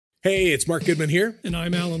Hey, it's Mark Goodman here. And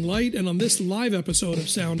I'm Alan Light, and on this live episode of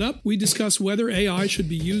Sound Up, we discuss whether AI should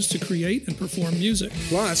be used to create and perform music.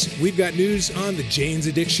 Plus, we've got news on the Jane's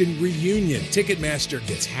Addiction reunion. Ticketmaster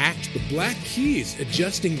gets hacked, the Black Keys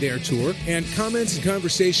adjusting their tour, and comments and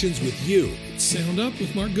conversations with you. It's Sound Up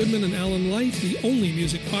with Mark Goodman and Alan Light, the only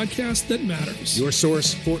music podcast that matters. Your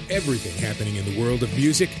source for everything happening in the world of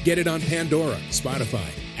music. Get it on Pandora, Spotify,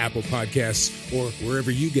 Apple Podcasts, or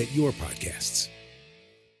wherever you get your podcasts.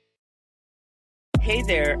 Hey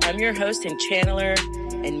there, I'm your host and channeler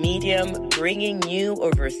and medium, bringing you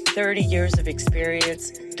over 30 years of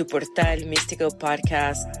experience to Portal Místico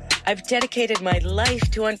podcast. I've dedicated my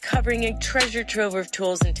life to uncovering a treasure trove of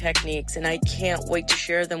tools and techniques, and I can't wait to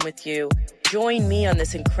share them with you. Join me on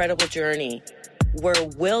this incredible journey, where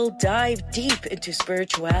we'll dive deep into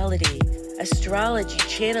spirituality, astrology,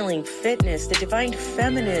 channeling, fitness, the divine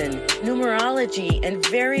feminine, numerology, and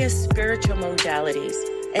various spiritual modalities.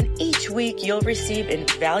 And each week, you'll receive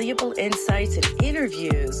invaluable insights and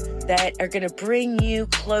interviews that are going to bring you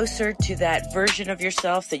closer to that version of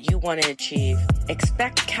yourself that you want to achieve.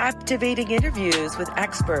 Expect captivating interviews with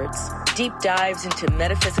experts, deep dives into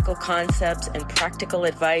metaphysical concepts, and practical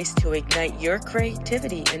advice to ignite your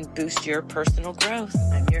creativity and boost your personal growth.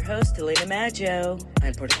 I'm your host, Elena Maggio,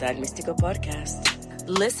 on Portal Místico Podcast.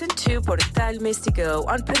 Listen to Portal Místico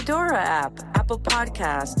on Pandora app, Apple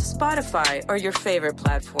Podcasts, Spotify, or your favorite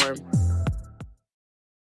platform.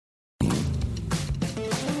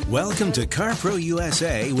 Welcome to CarPro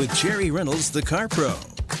USA with Jerry Reynolds, the Car Pro.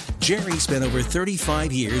 Jerry spent over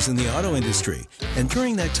 35 years in the auto industry, and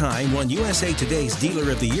during that time won USA Today's Dealer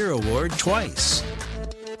of the Year award twice.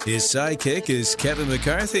 His sidekick is Kevin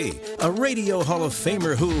McCarthy, a Radio Hall of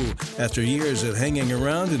Famer who, after years of hanging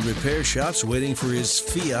around in repair shops waiting for his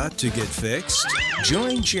Fiat to get fixed,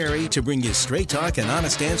 joined Jerry to bring you straight talk and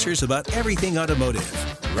honest answers about everything automotive,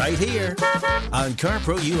 right here on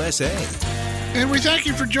CarPro USA. And we thank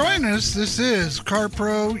you for joining us. This is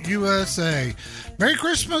CarPro USA. Merry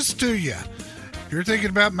Christmas to you. If you're thinking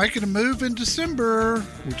about making a move in December,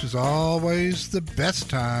 which is always the best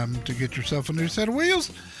time to get yourself a new set of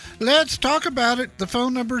wheels, let's talk about it. The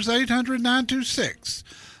phone number is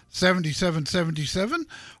 800-926-7777.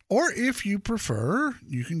 Or if you prefer,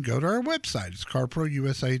 you can go to our website. It's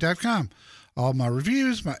carprousa.com. All my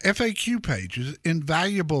reviews, my FAQ page is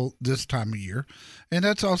invaluable this time of year. And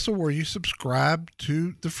that's also where you subscribe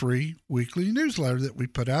to the free weekly newsletter that we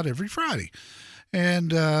put out every Friday.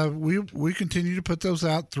 And we continue to put those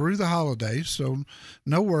out through the holidays, so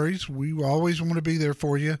no worries. We always want to be there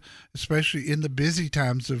for you, especially in the busy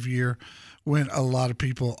times of year when a lot of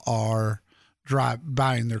people are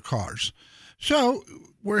buying their cars. So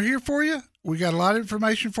we're here for you. We got a lot of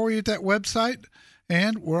information for you at that website,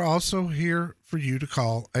 and we're also here for you to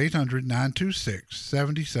call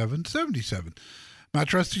 800-926-7777. My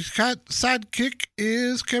trusty sidekick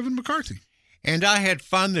is Kevin McCarthy. And I had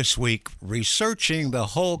fun this week researching the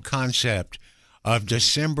whole concept of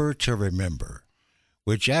December to Remember,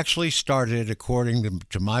 which actually started, according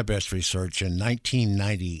to my best research, in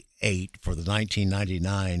 1998 for the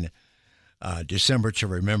 1999 December to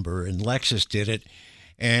Remember, and Lexus did it.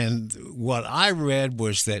 And what I read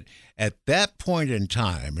was that at that point in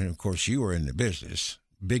time, and of course you were in the business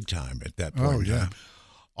big time at that point in time,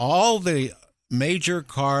 all the major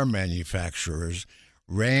car manufacturers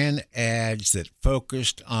ran ads that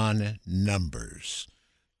focused on numbers,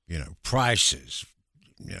 prices,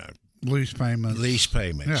 lease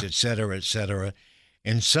payments, et cetera, et cetera.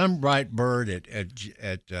 And some bright bird at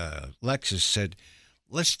Lexus said,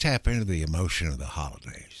 let's tap into the emotion of the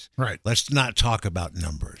holidays. Right. Let's not talk about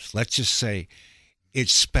numbers. Let's just say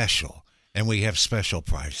it's special, and we have special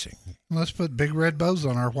pricing. Let's put big red bows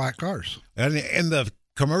on our white cars. And in the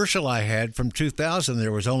commercial I had from 2000,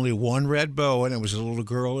 there was only one red bow, and it was a little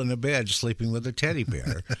girl in a bed sleeping with a teddy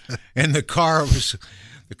bear. And the cars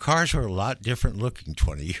were a lot different looking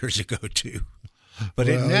 20 years ago too. But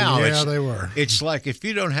they were. It's like if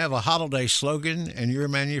you don't have a holiday slogan and you're a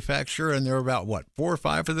manufacturer, and there are about 4 or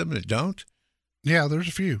 5 of them that don't. Yeah, there's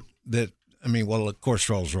a few. Of course,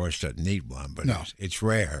 Rolls-Royce doesn't need one, but no. It's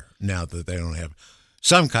rare now that they don't have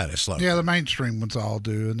some kind of slogan. Yeah, the mainstream ones all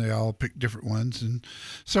do, and they all pick different ones. And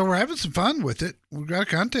so we're having some fun with it. We've got a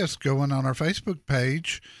contest going on our Facebook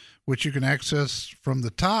page, which you can access from the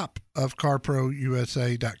top of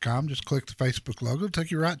carprousa.com. Just click the Facebook logo. It'll take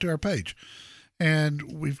you right to our page.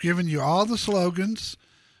 And we've given you all the slogans.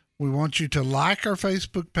 We want you to like our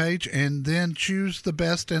Facebook page and then choose the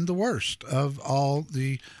best and the worst of all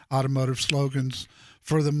the automotive slogans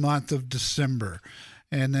for the month of December.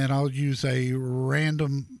 And then I'll use a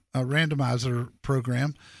random randomizer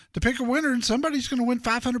program to pick a winner, and somebody's going to win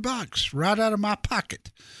 $500 right out of my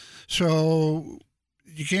pocket. So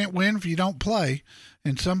you can't win if you don't play,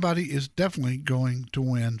 and somebody is definitely going to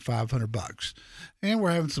win $500. And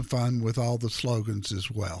we're having some fun with all the slogans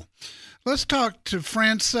as well. Let's talk to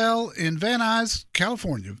Francel in Van Nuys,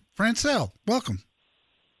 California. Francel, welcome.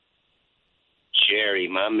 Jerry,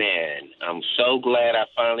 my man, I'm so glad I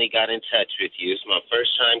finally got in touch with you. It's my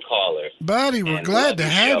first-time caller. Buddy, we're glad to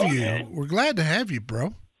have you. Man. We're glad to have you,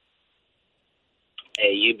 bro.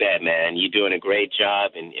 Hey, you bet, man. You're doing a great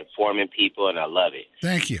job in informing people, and I love it.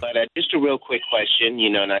 Thank you. But just a real quick question,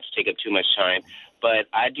 not to take up too much time, but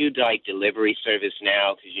I do like delivery service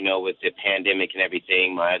now because, with the pandemic and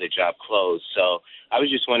everything, my other job closed. So I was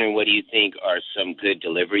just wondering, what do you think are some good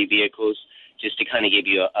delivery vehicles? Just to kind of give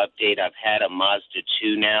you an update, I've had a Mazda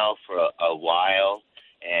 2 now for a while,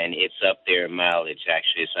 and it's up there in mileage.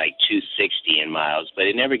 Actually, it's like 260 in miles, but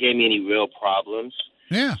it never gave me any real problems.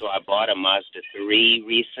 Yeah. So I bought a Mazda 3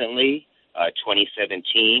 recently,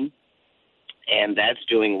 2017, and that's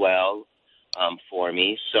doing well for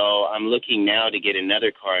me. So I'm looking now to get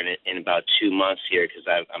another car in about 2 months here because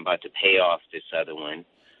I'm about to pay off this other one.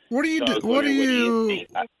 What are you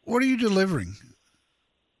delivering?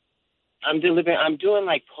 I'm doing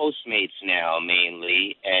like Postmates now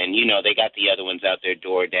mainly, and they got the other ones out there,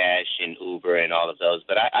 DoorDash and Uber and all of those.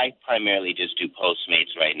 But I primarily just do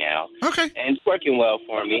Postmates right now. Okay. And it's working well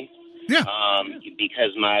for me. Yeah.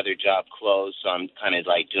 Because my other job closed, so I'm kind of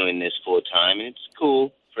like doing this full time, and it's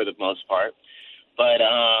cool for the most part. But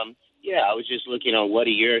yeah, I was just looking on what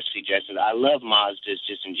are your suggestions. I love Mazdas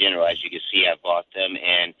just in general. As you can see, I bought them,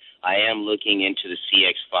 and I am looking into the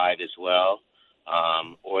CX-5 as well.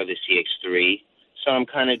 Or the CX-3. So I'm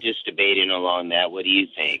kind of just debating along that. What do you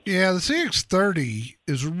think? Yeah, the CX-30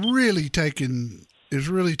 is really taking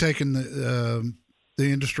the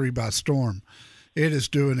industry by storm. It is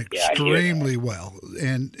doing extremely well,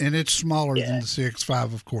 and it's smaller than the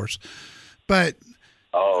CX-5, of course. But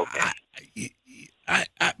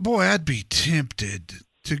I'd be tempted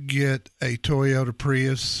to get a Toyota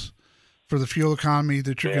Prius for the fuel economy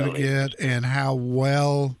that you're going to get and how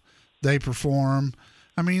well they perform.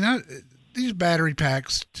 I mean, these battery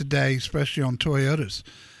packs today, especially on Toyotas,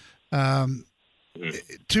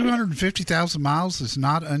 250,000 miles is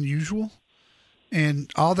not unusual.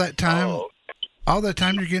 And all that time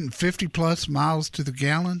you're getting 50 plus miles to the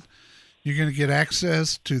gallon. You're going to get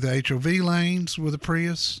access to the HOV lanes with a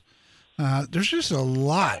Prius. There's just a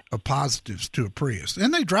lot of positives to a Prius,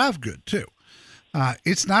 and they drive good too.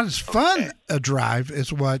 It's not as fun a drive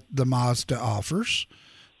as what the Mazda offers.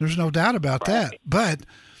 There's no doubt about that. But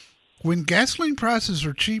when gasoline prices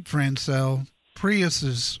are cheap, Francel,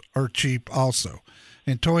 Priuses are cheap also.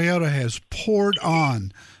 And Toyota has poured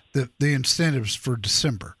on the incentives for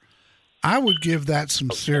December. I would give that some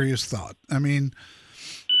serious thought. I mean,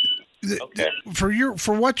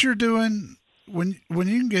 for what you're doing, when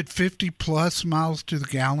you can get 50 plus miles to the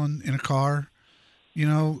gallon in a car,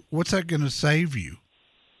 what's that going to save you?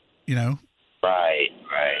 Right.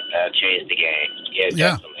 That'll change the game. Yeah,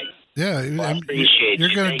 definitely. Yeah, well, I appreciate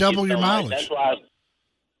you're going to double your mileage. That's why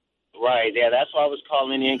that's why I was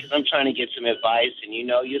calling in, because I'm trying to get some advice, and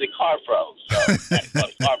you're the car pro, so that's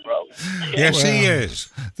the car pro. Yes, he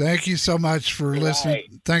is. Thank you so much for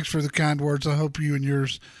listening. Thanks for the kind words. I hope you and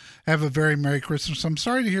yours have a very Merry Christmas. I'm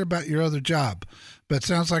sorry to hear about your other job, but it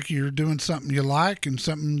sounds like you're doing something you like and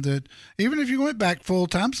something that even if you went back full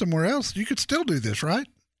time somewhere else, you could still do this, right?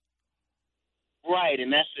 Right,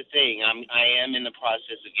 and that's the thing. I am in the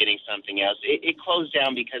process of getting something else. It closed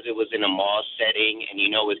down because it was in a mall setting, and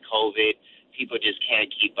with COVID, people just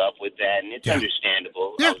can't keep up with that, and it's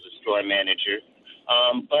understandable. Yeah. I was a store manager.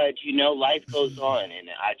 But, life goes on, and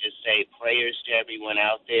I just say prayers to everyone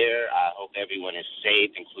out there. I hope everyone is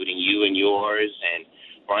safe, including you and yours, and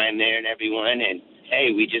Brian there and everyone, and,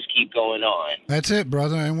 hey, we just keep going on. That's it,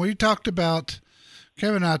 brother, and we talked about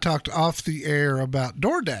Kevin and I talked off the air about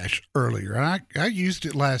DoorDash earlier, and I used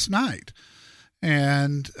it last night,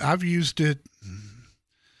 and I've used it.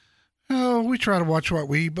 We try to watch what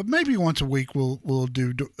we eat, but maybe once a week we'll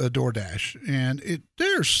do a DoorDash, and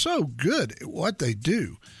they're so good at what they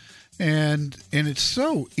do, and it's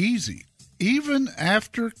so easy. Even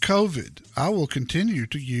after COVID, I will continue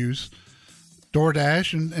to use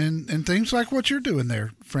DoorDash and things like what you're doing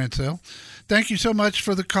there, Francel. Thank you so much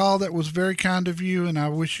for the call. That was very kind of you, and I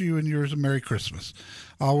wish you and yours a Merry Christmas.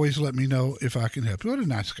 Always let me know if I can help you. What a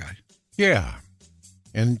nice guy. Yeah.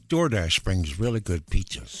 And DoorDash brings really good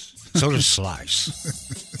pizzas. So does Slice.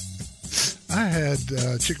 I had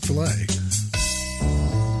Chick-fil-A.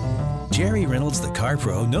 Jerry Reynolds, the Car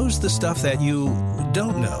Pro, knows the stuff that you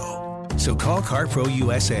don't know. So call CarPro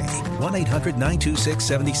USA,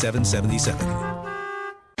 1-800-926-7777.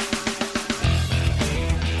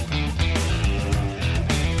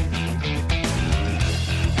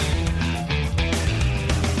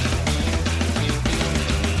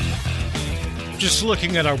 Just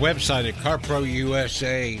looking at our website at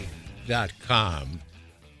carprousa.com,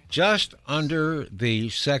 just under the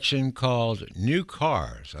section called New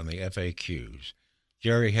Cars on the FAQs,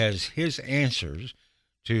 Jerry has his answers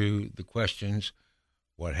to the questions: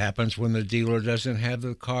 what happens when the dealer doesn't have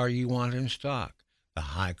the car you want in stock, the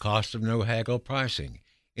high cost of no haggle pricing,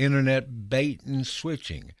 internet bait and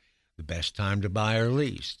switching, the best time to buy or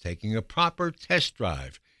lease, taking a proper test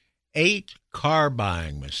drive, 8 car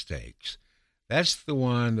buying mistakes. That's the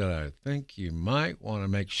one that I think you might want to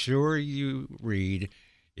make sure you read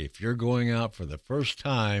if you're going out for the first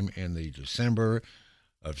time in the December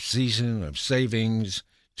of Season of Savings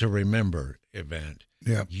to Remember event.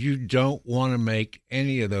 Yep. You don't want to make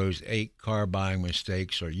any of those 8 car buying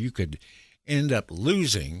mistakes, or you could end up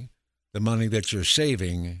losing the money that you're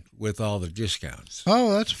saving with all the discounts.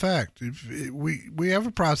 Oh, that's a fact. We have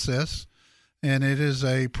a process, and it is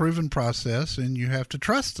a proven process, and you have to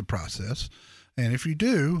trust the process. And if you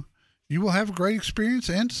do, you will have a great experience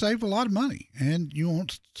and save a lot of money. And you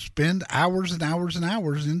won't spend hours and hours and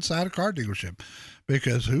hours inside a car dealership,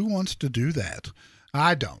 because who wants to do that?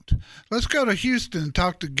 I don't. Let's go to Houston and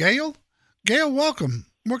talk to Gail. Gail, welcome.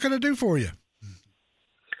 What can I do for you?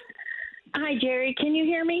 Hi, Jerry. Can you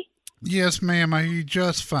hear me? Yes, ma'am. I hear you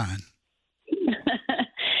just fine.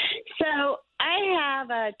 So I have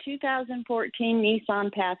a 2014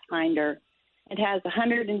 Nissan Pathfinder. It has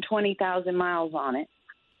 120,000 miles on it.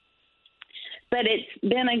 But it's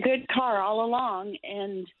been a good car all along,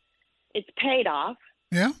 and it's paid off.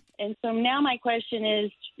 Yeah. And so now my question is,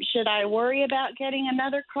 should I worry about getting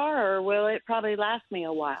another car, or will it probably last me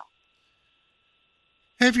a while?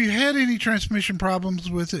 Have you had any transmission problems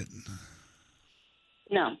with it?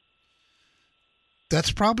 No.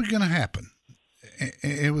 That's probably going to happen.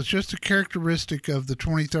 It was just a characteristic of the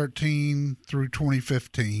 2013 through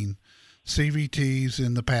 2015 CVTs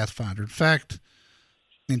in the Pathfinder. In fact,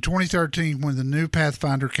 in 2013, when the new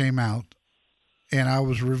Pathfinder came out and I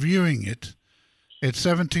was reviewing it, at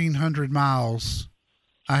 1,700 miles,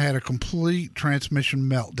 I had a complete transmission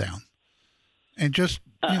meltdown. And just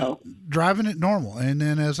driving it normal. And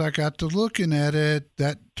then as I got to looking at it,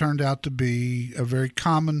 that turned out to be a very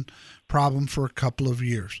common problem for a couple of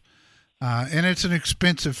years. And it's an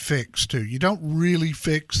expensive fix, too. You don't really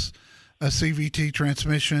fix a CVT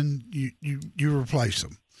transmission. You replace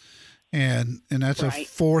them. And that's right. A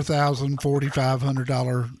 $4,000,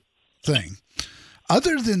 $4,500 thing.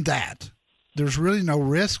 Other than that, there's really no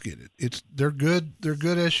risk in it. They're good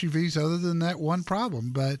SUVs other than that one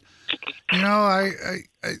problem. But I'd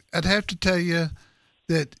have to tell you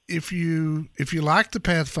that if you like the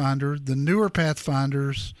Pathfinder, the newer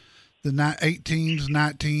Pathfinders, the 18s,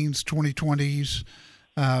 19s, 2020s,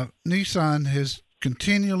 Nissan has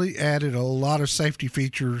continually added a lot of safety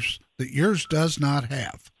features that yours does not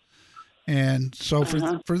have. And so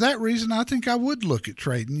for that reason, I think I would look at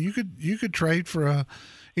trading. You could trade for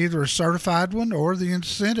either a certified one, or the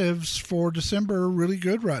incentives for December are really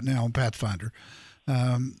good right now on Pathfinder.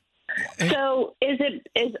 So is it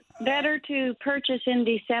better to purchase in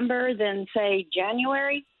December than, say,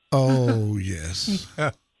 January? Oh, yes.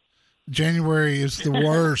 January is the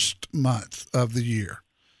worst month of the year.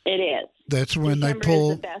 It is. That's when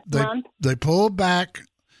December they pull back.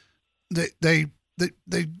 They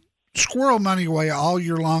squirrel money away all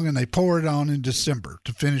year long, and they pour it on in December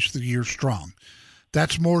to finish the year strong.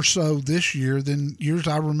 That's more so this year than years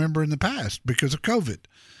I remember in the past because of COVID.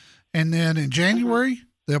 And then in January,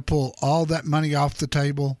 they'll pull all that money off the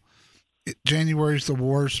table. January is the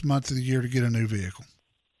worst month of the year to get a new vehicle.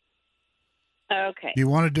 Okay. You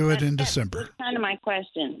want to do it in December. That's kind of my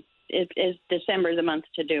question. Is December the month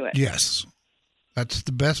to do it? Yes. That's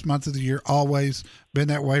the best month of the year. Always been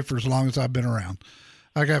that way for as long as I've been around.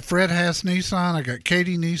 I got Fred Haas Nissan. I got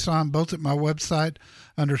Katie Nissan, both at my website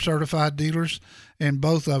under certified dealers, and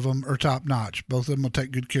both of them are top notch. Both of them will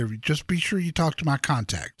take good care of you. Just be sure you talk to my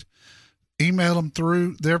contact. Email them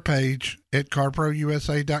through their page at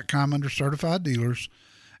carprousa.com under certified dealers,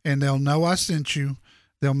 and they'll know I sent you.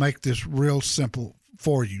 They'll make this real simple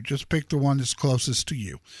for you. Just pick the one that's closest to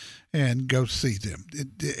you and go see them.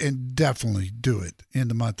 And definitely do it in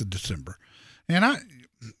the month of December. And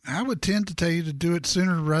I would tend to tell you to do it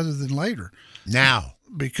sooner rather than later. Now.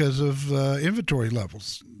 Because of inventory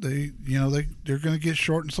levels. They're going to get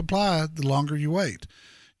short in supply the longer you wait.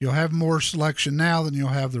 You'll have more selection now than you'll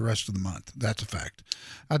have the rest of the month. That's a fact.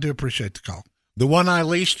 I do appreciate the call. The one I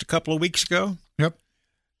leased a couple of weeks ago, Yep.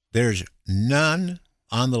 there's none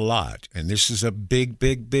on the lot. And this is a big,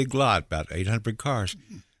 big, big lot, about 800 cars.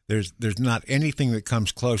 There's not anything that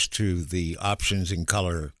comes close to the options and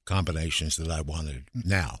color combinations that I wanted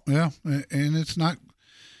now. Yeah, and it's not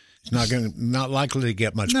likely to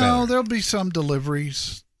get much No, better. there'll be some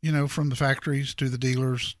deliveries, from the factories to the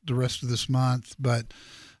dealers the rest of this month. But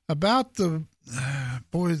about the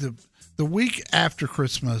week after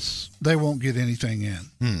Christmas, they won't get anything in.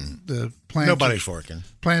 The plants Nobody's working.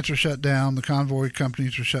 Plants are shut down. The convoy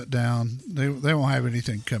companies are shut down. They won't have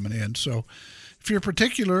anything coming in. So if you're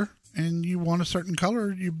particular and you want a certain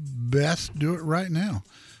color, you best do it right now.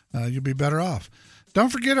 You'll be better off. Don't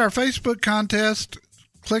forget our Facebook contest.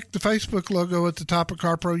 Click the Facebook logo at the top of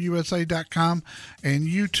CarProUSA.com, and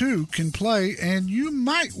you too can play, and you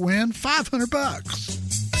might win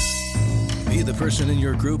 $500. Be the person in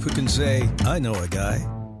your group who can say, I know a guy.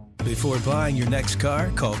 Before buying your next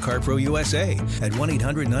car, call CarPro USA at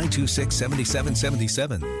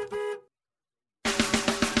 1-800-926-7777.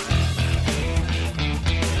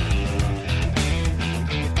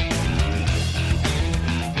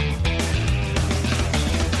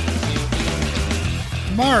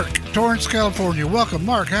 Mark, Torrance, California. Welcome,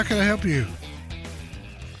 Mark. How can I help you?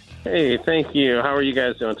 Hey, thank you. How are you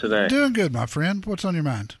guys doing today? Doing good, my friend. What's on your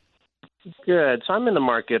mind? Good. So I'm in the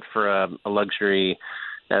market for a luxury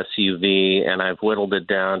SUV, and I've whittled it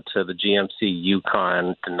down to the GMC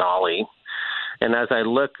Yukon Denali. And as I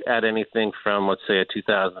look at anything from, let's say, a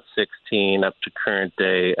 2016 up to current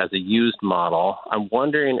day as a used model, I'm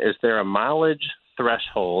wondering, is there a mileage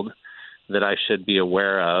threshold that I should be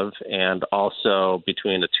aware of, and also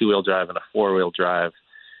between a two-wheel drive and a four-wheel drive,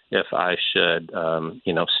 if I should,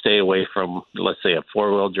 stay away from, let's say, a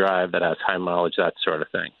four-wheel drive that has high mileage, that sort of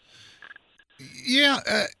thing? Yeah,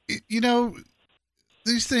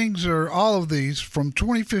 these things are, all of these from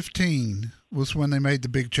 2015 was when they made the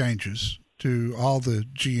big changes to all the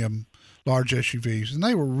GM large SUVs, and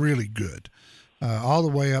they were really good all the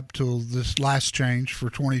way up till this last change for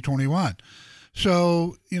 2021.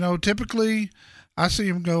 So, typically I see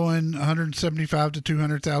them going 175 to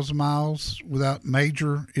 200,000 miles without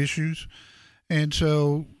major issues. And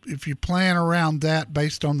so if you plan around that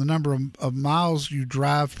based on the number of miles you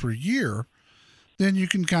drive per year, then you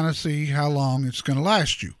can kind of see how long it's going to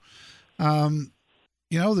last you. There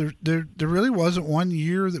really wasn't one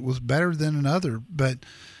year that was better than another, but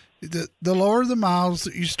the lower the miles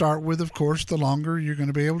that you start with, of course, the longer you're going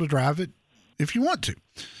to be able to drive it if you want to.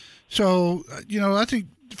 So, I think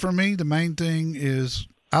for me, the main thing is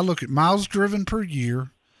I look at miles driven per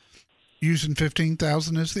year using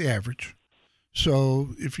 15,000 as the average.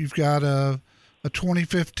 So if you've got a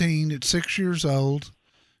 2015 at 6 years old,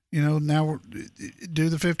 now do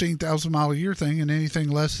the 15,000 mile a year thing, and anything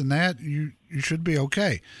less than that, you should be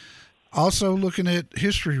okay. Also looking at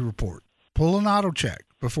history report, pull an auto check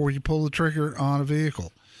before you pull the trigger on a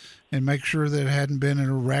vehicle and make sure that it hadn't been in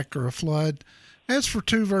a wreck or a flood. As for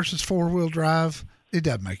two versus four-wheel drive, it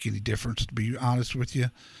doesn't make any difference, to be honest with you.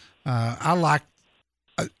 I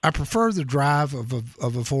prefer the drive of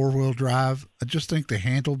a four-wheel drive. I just think they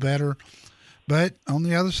handle better. But on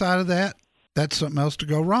the other side of that, that's something else to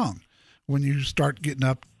go wrong when you start getting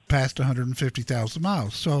up past 150,000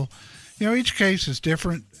 miles. So, each case is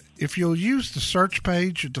different. If you'll use the search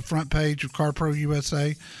page at the front page of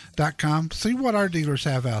CarProUSA.com, see what our dealers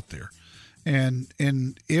have out there. And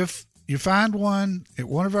if you find one at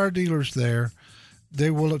one of our dealers there,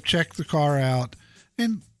 they will have checked the car out.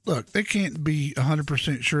 And look, they can't be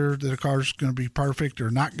 100% sure that a car is going to be perfect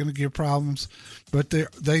or not going to give problems, but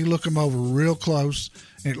they look them over real close.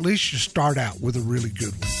 And at least you start out with a really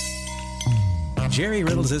good one. Jerry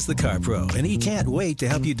Reynolds is the Car Pro, and he can't wait to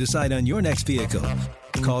help you decide on your next vehicle.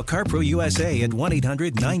 Call CarPro USA at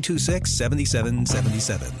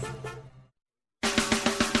 1-800-926-7777.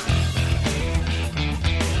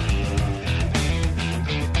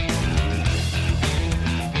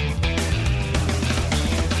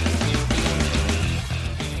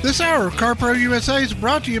 This hour of CarPro USA is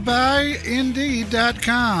brought to you by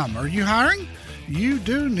Indeed.com. Are you hiring? You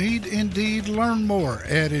do need Indeed. Learn more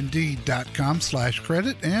at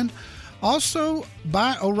Indeed.com/credit, and also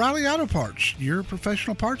by O'Reilly Auto Parts, your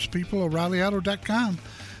professional parts people, O'ReillyAuto.com.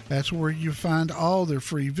 That's where you find all their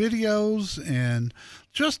free videos and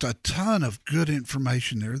just a ton of good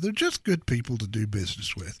information there. They're just good people to do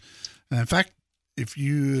business with. In fact, if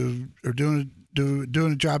you are doing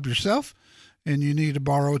a job yourself and you need to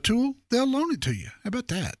borrow a tool, they'll loan it to you. How about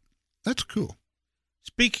that? That's cool.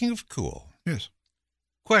 Speaking of cool. Yes.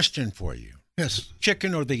 Question for you. Yes.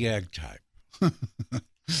 Chicken or the egg type.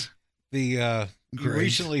 You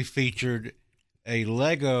recently featured a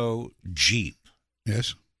Lego Jeep.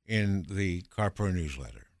 Yes. In the CarPro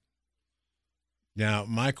newsletter. Now,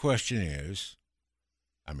 my question is,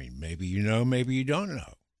 I mean, maybe you know, maybe you don't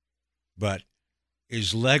know, but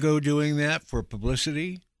is Lego doing that for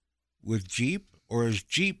publicity with Jeep, or is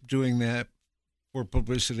Jeep doing that for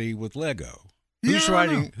publicity with Lego? Who's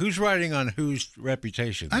riding on whose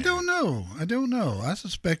reputation? I don't know. I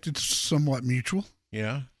suspect it's somewhat mutual.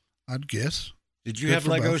 Yeah, I'd guess. Did you have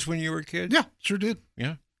Legos when you were a kid? Yeah, sure did.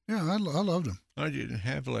 Yeah. Yeah, I loved them. I didn't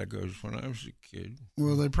have Legos when I was a kid.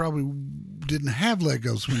 Well, they probably didn't have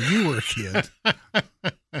Legos when you were a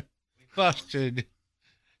kid. Busted.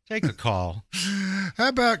 Take a call. How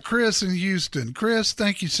about Chris in Houston? Chris,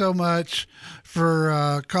 thank you so much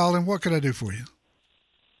for calling. What can I do for you?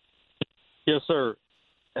 Yes, sir.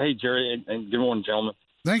 Hey, Jerry, and good morning, gentlemen.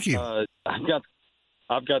 Thank you.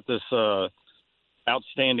 I've got this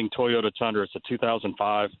outstanding Toyota Tundra. It's a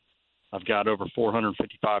 2005. I've got over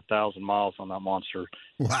 455,000 miles on that monster.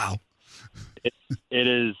 Wow. It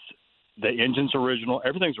is, the engine's original.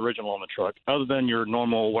 Everything's original on the truck, other than your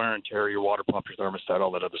normal wear and tear, your water pump, your thermostat,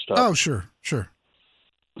 all that other stuff. Oh, sure.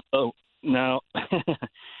 So now,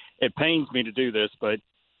 it pains me to do this, but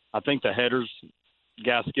I think the header's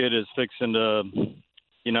gasket is fixing to,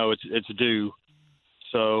 it's due.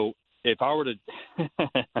 So if I were to,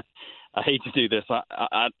 I hate to do this,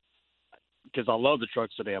 because I love the truck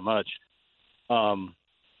so damn much.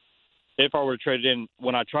 If I were to trade it in,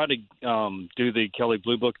 when I try to do the Kelley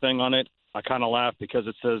Blue Book thing on it, I kind of laugh because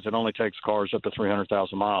it says it only takes cars up to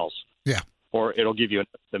 300,000 miles. Yeah. Or it'll give you an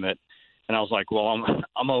estimate. And I was like, well,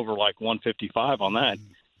 I'm over like 155 on that.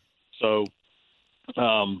 So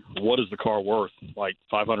what is the car worth? Like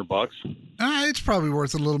 $500? It's probably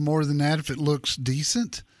worth a little more than that if it looks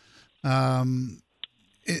decent. And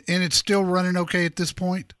it's still running okay at this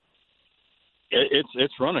point?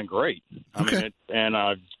 It's running great. Okay.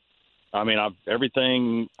 I've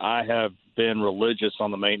everything. I have been religious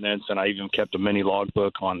on the maintenance, and I even kept a mini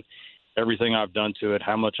logbook on everything I've done to it,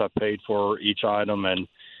 how much I've paid for each item, and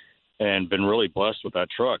been really blessed with that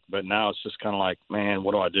truck. But now it's just kind of like, man,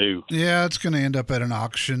 what do I do? Yeah, it's going to end up at an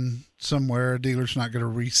auction somewhere. A dealer's not going to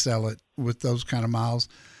resell it with those kind of miles.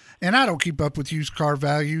 And I don't keep up with used car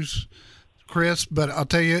values, Chris, but I'll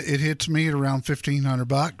tell you, it hits me at around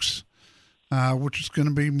 $1,500. Which is going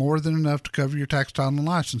to be more than enough to cover your tax, title, and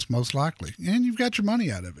license, most likely. And you've got your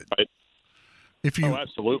money out of it. Right.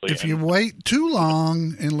 Absolutely. If you wait too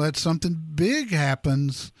long and let something big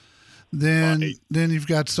happens, then you've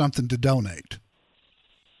got something to donate.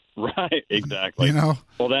 Right, exactly.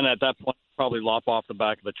 Well, then at that point, probably lop off the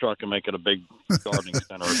back of the truck and make it a big gardening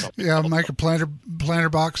center or something. Yeah, make a planter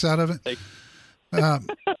box out of it.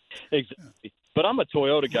 Exactly. But I'm a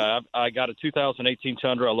Toyota guy. I got a 2018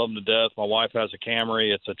 Tundra. I love them to death. My wife has a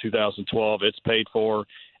Camry. It's a 2012. It's paid for.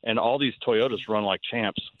 And all these Toyotas run like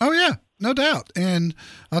champs. Oh, yeah, no doubt. And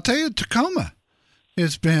I'll tell you, Tacoma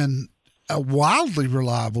has been a wildly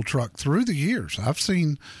reliable truck through the years.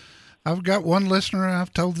 I've got one listener,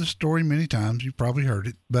 I've told this story many times. You've probably heard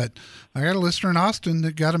it. But I got a listener in Austin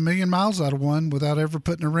that got 1 million miles out of one without ever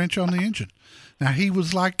putting a wrench on the engine. Now, he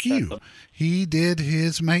was like you. He did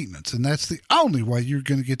his maintenance, and that's the only way you're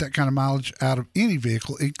going to get that kind of mileage out of any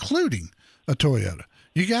vehicle, including a Toyota.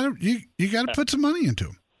 You got to put some money into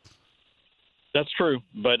them. That's true,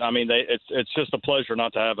 but I mean, it's just a pleasure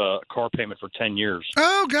not to have a car payment for 10 years.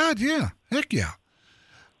 Oh God, yeah, heck yeah.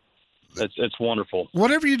 It's wonderful.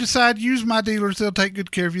 Whatever you decide, use my dealers. They'll take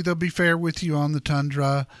good care of you. They'll be fair with you on the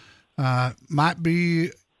Tundra. Might be,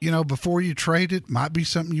 before you trade it, might be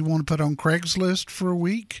something you want to put on Craigslist for a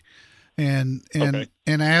week, and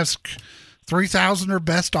ask 3,000 or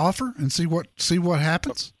best offer and see what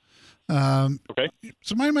happens. Okay.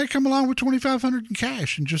 Somebody may come along with $2,500 in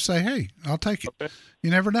cash and just say, "Hey, I'll take it." Okay. You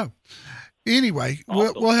never know. Anyway,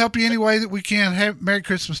 awesome. we'll help you any way that we can. Merry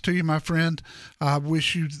Christmas to you, my friend. I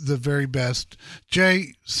wish you the very best.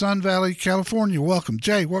 Jay, Sun Valley, California. Welcome.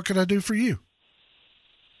 Jay, what can I do for you?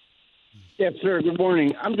 Yes, sir. Good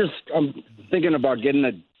morning. I'm thinking about getting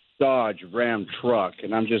a Dodge Ram truck,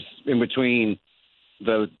 and I'm just in between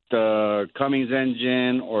the Cummins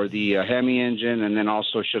engine or the Hemi engine, and then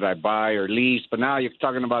also should I buy or lease? But now you're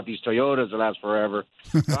talking about these Toyotas that last forever.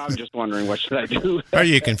 So I'm just wondering, what should I do? Are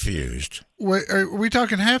you confused? Wait, are we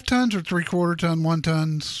talking half tons or 3/4 ton, 1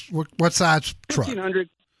 tons? What size truck? 1,500.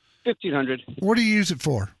 What do you use it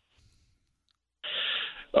for?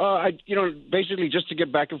 Basically just to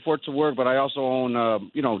get back and forth to work, but I also own,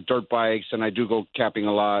 dirt bikes, and I do go camping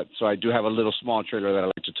a lot. So I do have a little small trailer that I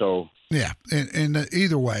like to tow. Yeah, and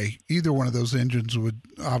either way, either one of those engines would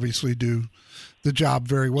obviously do the job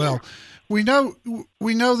very well. We know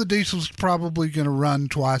the diesel's probably going to run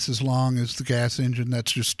twice as long as the gas engine.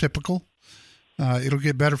 That's just typical. It'll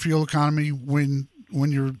get better fuel economy when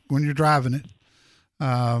you're driving it.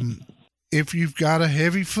 If you've got a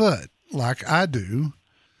heavy foot like I do,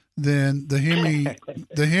 then the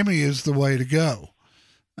Hemi is the way to go.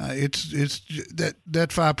 It's that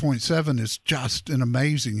 5.7 is just an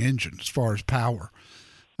amazing engine as far as power.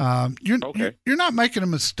 You're not making a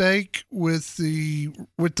mistake with the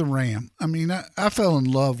Ram. I mean, I fell in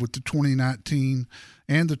love with the 2019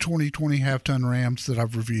 and the 2020 half-ton Rams that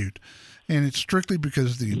I've reviewed, and it's strictly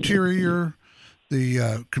because of the interior,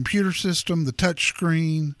 the computer system, the touch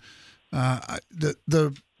screen,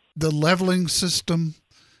 the leveling system.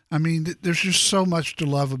 I mean, there's just so much to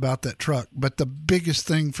love about that truck. But the biggest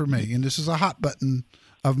thing for me, and this is a hot button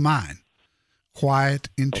of mine, quiet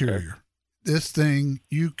interior. Okay. This thing,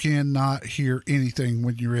 you cannot hear anything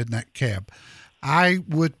when you're in that cab. I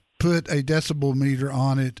would put a decibel meter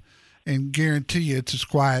on it and guarantee you it's as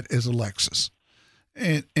quiet as a Lexus.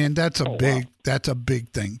 And that's that's a big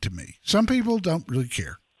thing to me. Some people don't really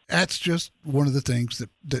care. That's just one of the things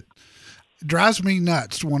that drives me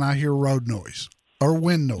nuts when I hear road noise or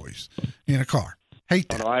wind noise in a car. Hate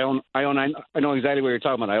that. I know exactly what you're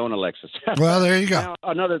talking about. I own a Lexus. Well, there you go. Now,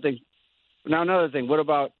 another thing. What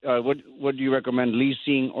about what do you recommend,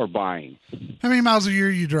 leasing or buying? How many miles a year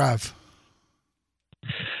you drive?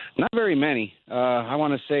 Not very many. I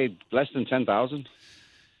want to say less than 10,000.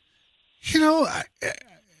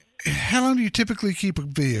 How long do you typically keep a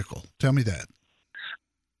vehicle? Tell me that.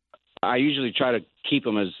 I usually try to keep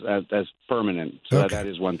them as permanent. So that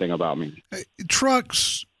is one thing about me.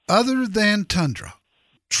 Trucks, other than Tundra,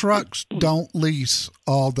 trucks don't lease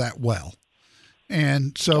all that well.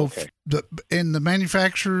 And so the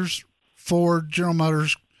manufacturers, Ford, General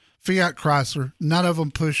Motors, Fiat Chrysler, none of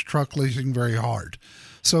them push truck leasing very hard.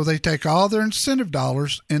 So they take all their incentive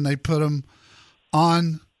dollars and they put them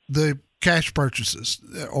on the cash purchases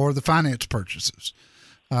or the finance purchases.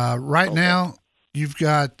 Right now, you've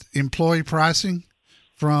got employee pricing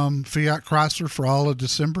from Fiat Chrysler for all of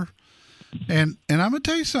December. And I'm going to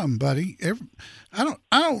tell you something, buddy. I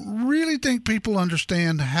don't really think people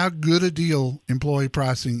understand how good a deal employee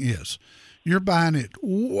pricing is. You're buying it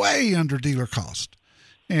way under dealer cost.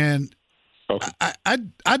 And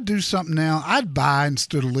I'd do something now. I'd buy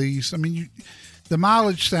instead of lease. I mean, the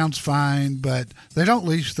mileage sounds fine, but they don't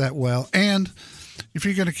lease that well. And if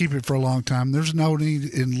you're going to keep it for a long time, there's no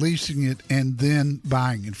need in leasing it and then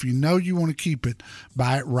buying it. If you know you want to keep it,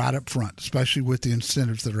 buy it right up front, especially with the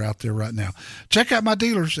incentives that are out there right now. Check out my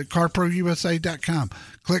dealers at carprousa.com.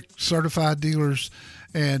 Click Certified Dealers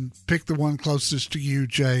and pick the one closest to you,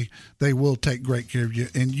 Jay. They will take great care of you,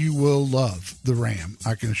 and you will love the Ram,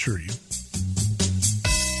 I can assure you.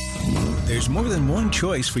 There's more than one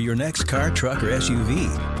choice for your next car, truck, or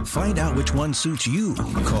SUV. Find out which one suits you.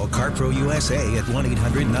 Call CarPro USA at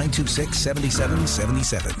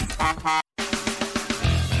 1-800-926-7777.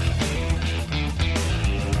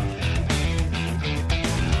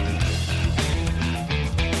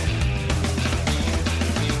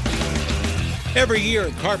 Every year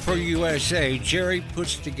at CarPro USA, Jerry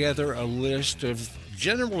puts together a list of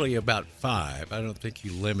generally about 5. I don't think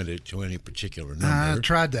you limit it to any particular number. I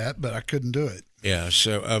tried that, but I couldn't do it. Yeah,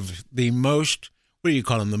 so of the most, what do you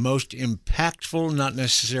call them, the most impactful, not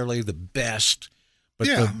necessarily the best,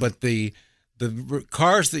 but the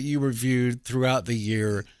cars that you reviewed throughout the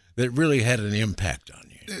year that really had an impact on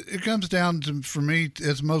you. It comes down to, for me,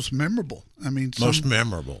 as most memorable. I mean, most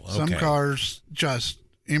memorable. Okay. Some cars just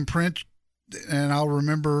imprint, and I'll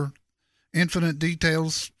remember infinite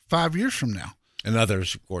details 5 years from now. And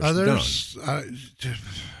others, of course, don't. I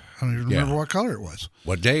don't even remember what color it was.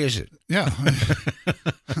 What day is it? Yeah.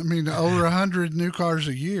 I mean, over 100 new cars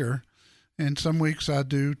a year, and some weeks I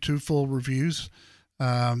do 2 full reviews.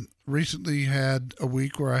 Recently had a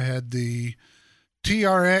week where I had the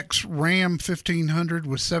TRX Ram 1500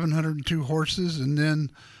 with 702 horses, and then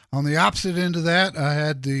on the opposite end of that, I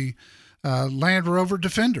had the Land Rover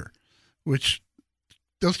Defender, which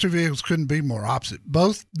those 2 vehicles couldn't be more opposite.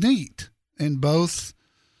 Both neat. And both,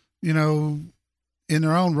 in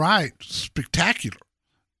their own right, spectacular,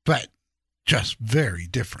 but just very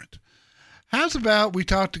different. How's about we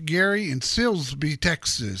talk to Gary in Silsbee,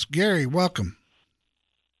 Texas? Gary, welcome.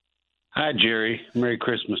 Hi, Jerry. Merry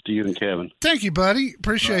Christmas to you and Kevin. Thank you, buddy.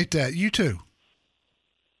 Appreciate that. You too.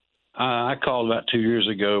 I called about 2 years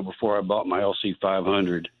ago before I bought my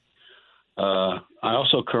LC500. I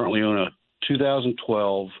also currently own a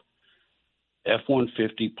 2012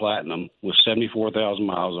 F-150 Platinum with 74,000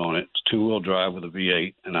 miles on it. It's two-wheel drive with a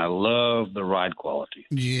V8, and I love the ride quality.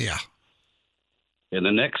 Yeah. In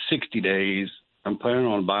the next 60 days, I'm planning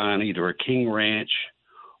on buying either a King Ranch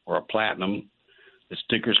or a Platinum. The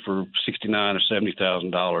stickers for $69,000 or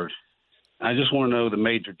 $70,000. I just want to know the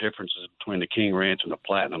major differences between the King Ranch and the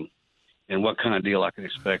Platinum, and what kind of deal I can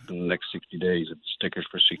expect in the next 60 days of stickers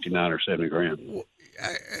for $69,000 or $70,000.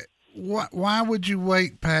 Why would you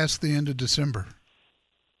wait past the end of December?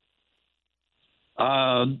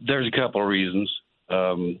 There's a couple of reasons.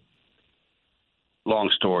 Long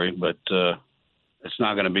story, but it's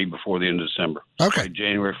not going to be before the end of December. Okay. Like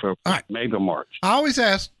January, February, maybe March. I always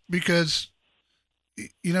ask because,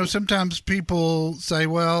 sometimes people say,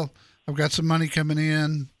 well, I've got some money coming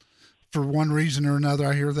in for one reason or another.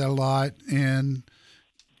 I hear that a lot. And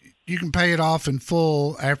you can pay it off in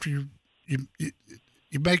full after you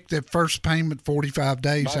make that first payment 45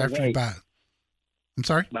 days after you buy it. I'm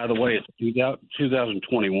sorry? By the way, it's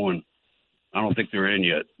 2021. I don't think they're in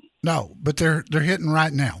yet. No, but they're hitting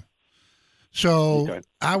right now. So okay.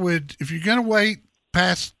 I would, if you're going to wait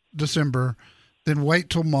past December, then wait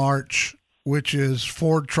till March, which is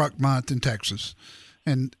Ford Truck Month in Texas.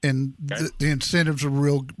 And okay. the incentives are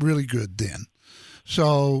really good then.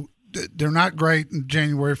 So they're not great in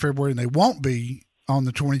January, February, and they won't be on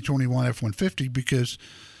the 2021 F-150 because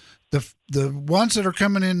the ones that are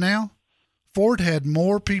coming in now, Ford had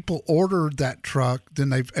more people ordered that truck than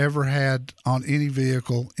they've ever had on any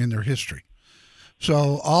vehicle in their history.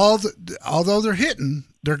 So although they're hitting,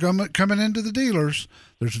 they're coming into the dealers,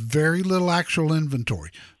 there's very little actual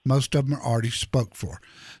inventory. Most of them are already spoke for.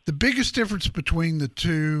 The biggest difference between the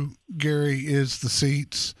two, Gary, is the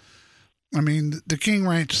seats. I mean, the King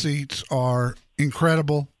Ranch seats are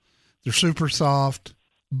incredible. They're super soft,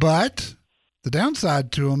 but the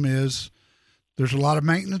downside to them is there's a lot of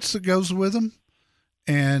maintenance that goes with them,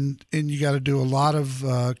 and you got to do a lot of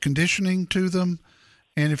conditioning to them.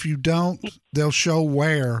 And if you don't, they'll show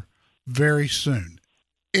wear very soon.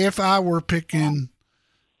 If I were picking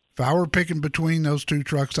between those two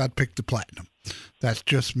trucks, I'd pick the Platinum. That's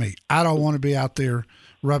just me. I don't want to be out there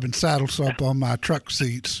rubbing saddle soap on my truck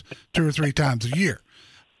seats 2 or 3 times a year.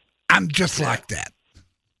 I'm just like that.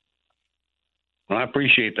 Well, I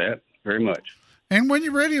appreciate that very much. And when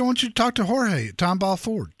you're ready, I want you to talk to Jorge at Tomball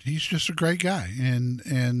Ford. He's just a great guy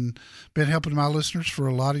and been helping my listeners for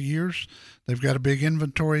a lot of years. They've got a big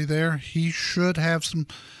inventory there. He should have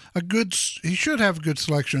a good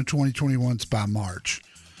selection of 2021s by March.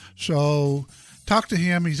 So talk to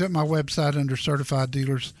him. He's at my website under Certified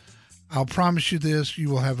Dealers. I'll promise you this, you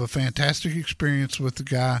will have a fantastic experience with the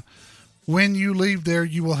guy. When you leave there,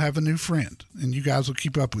 you will have a new friend, and you guys will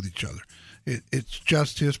keep up with each other. It's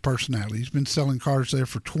just his personality. He's been selling cars there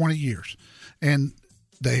for 20 years, and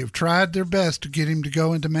they have tried their best to get him to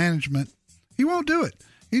go into management. He won't do it.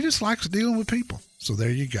 He just likes dealing with people. So there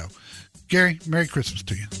you go. Gary, Merry Christmas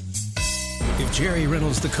to you. If Jerry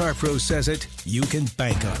Reynolds, the Car Pro, says it, you can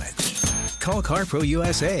bank on it. Call CarPro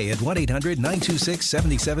USA at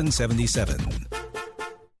 1-800-926-7777.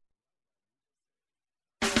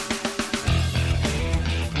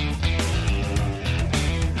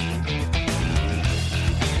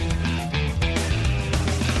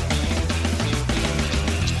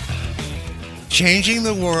 Changing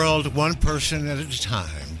the world one person at a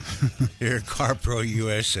time here at CarPro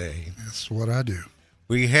USA. That's what I do.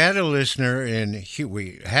 We have a listener in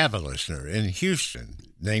Houston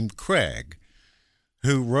named Craig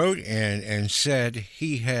who wrote in and said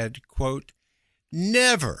he had, quote,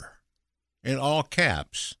 never, in all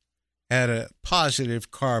caps, had a positive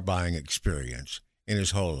car buying experience in his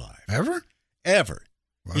whole life. Ever? Ever.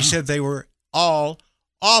 Wow. He said they were all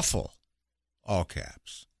awful, all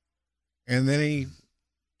caps. And then he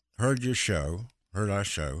heard our show,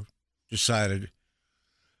 decided,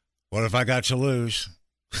 what have I got to lose?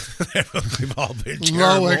 We've all been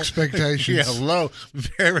terrible. Low expectations. Yeah,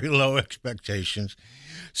 very low expectations.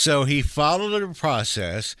 So he followed the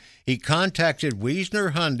process. He contacted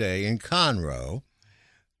Wiesner Hyundai in Conroe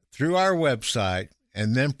through our website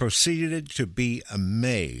and then proceeded to be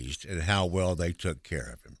amazed at how well they took care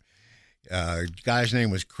of him. Guy's name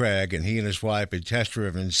was Craig, and he and his wife had test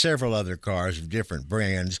driven several other cars of different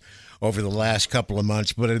brands over the last couple of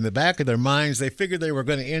months. But in the back of their minds, they figured they were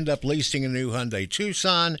going to end up leasing a new Hyundai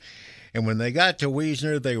Tucson. And when they got to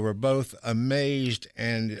Wiesner, they were both amazed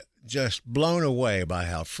and just blown away by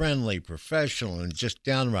how friendly, professional, and just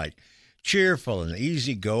downright cheerful and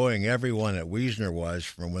easygoing everyone at Wiesner was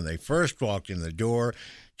from when they first walked in the door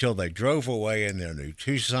till they drove away in their new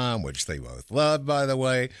Tucson, which they both loved, by the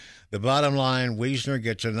way. The bottom line, Wiesner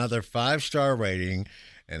gets another 5-star rating,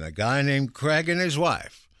 and a guy named Craig and his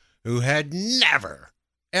wife, who had never,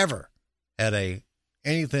 ever had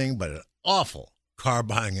anything but an awful car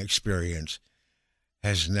buying experience,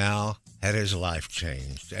 has now had his life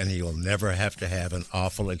changed, and he will never have to have an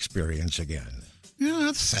awful experience again. Yeah,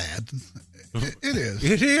 that's sad. It is.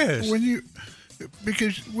 It is.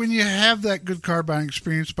 Because when you have that good car buying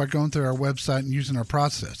experience by going through our website and using our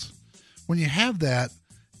process, when you have that,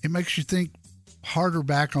 it makes you think harder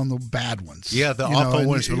back on the bad ones. Yeah, the awful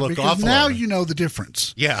ones look awful. Now you know the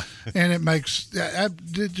difference. Yeah. And it makes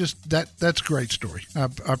that's a great story. I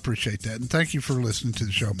appreciate that. And thank you for listening to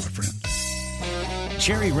the show, my friend.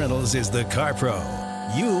 Jerry Reynolds is the Car Pro.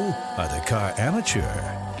 You are the car amateur.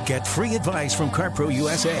 Get free advice from CarPro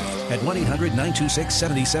USA at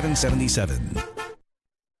 1-800-926-7777.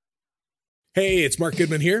 Hey, it's Mark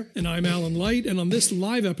Goodman here. And I'm Alan Light, and on this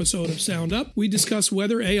live episode of Sound Up, we discuss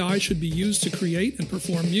whether AI should be used to create and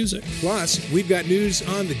perform music. Plus, we've got news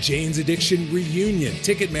on the Jane's Addiction reunion.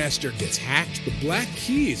 Ticketmaster gets hacked, the Black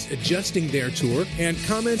Keys adjusting their tour, and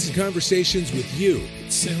comments and conversations with you.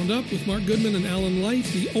 It's Sound Up with Mark Goodman and Alan Light,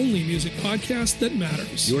 the only music podcast that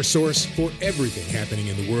matters. Your source for everything happening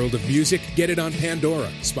in the world of music. Get it on Pandora,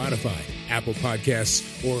 Spotify, Apple Podcasts,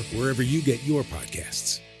 or wherever you get your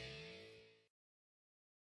podcasts.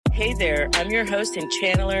 Hey there, I'm your host and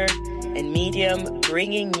channeler and medium,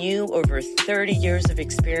 bringing you over 30 years of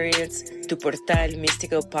experience to Portal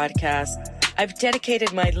Místico podcast. I've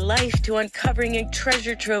dedicated my life to uncovering a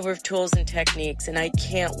treasure trove of tools and techniques, and I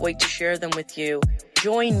can't wait to share them with you.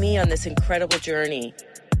 Join me on this incredible journey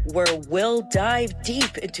where we'll dive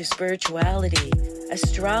deep into spirituality,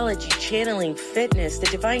 astrology, channeling, fitness, the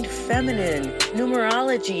divine feminine,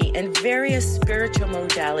 numerology, and various spiritual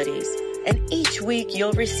modalities. And each week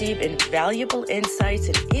you'll receive invaluable insights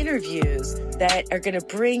and interviews that are going to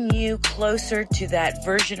bring you closer to that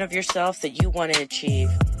version of yourself that you want to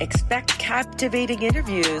achieve. Expect captivating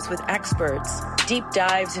interviews with experts, deep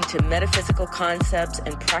dives into metaphysical concepts,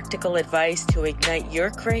 and practical advice to ignite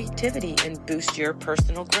your creativity and boost your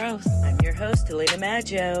personal growth. I'm your host, Elena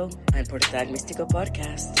Maggio, on Portal Místico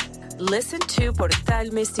Podcast. Listen to Portal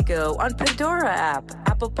Místico on Pandora app,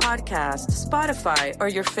 Apple Podcasts, Spotify, or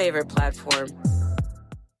your favorite platform.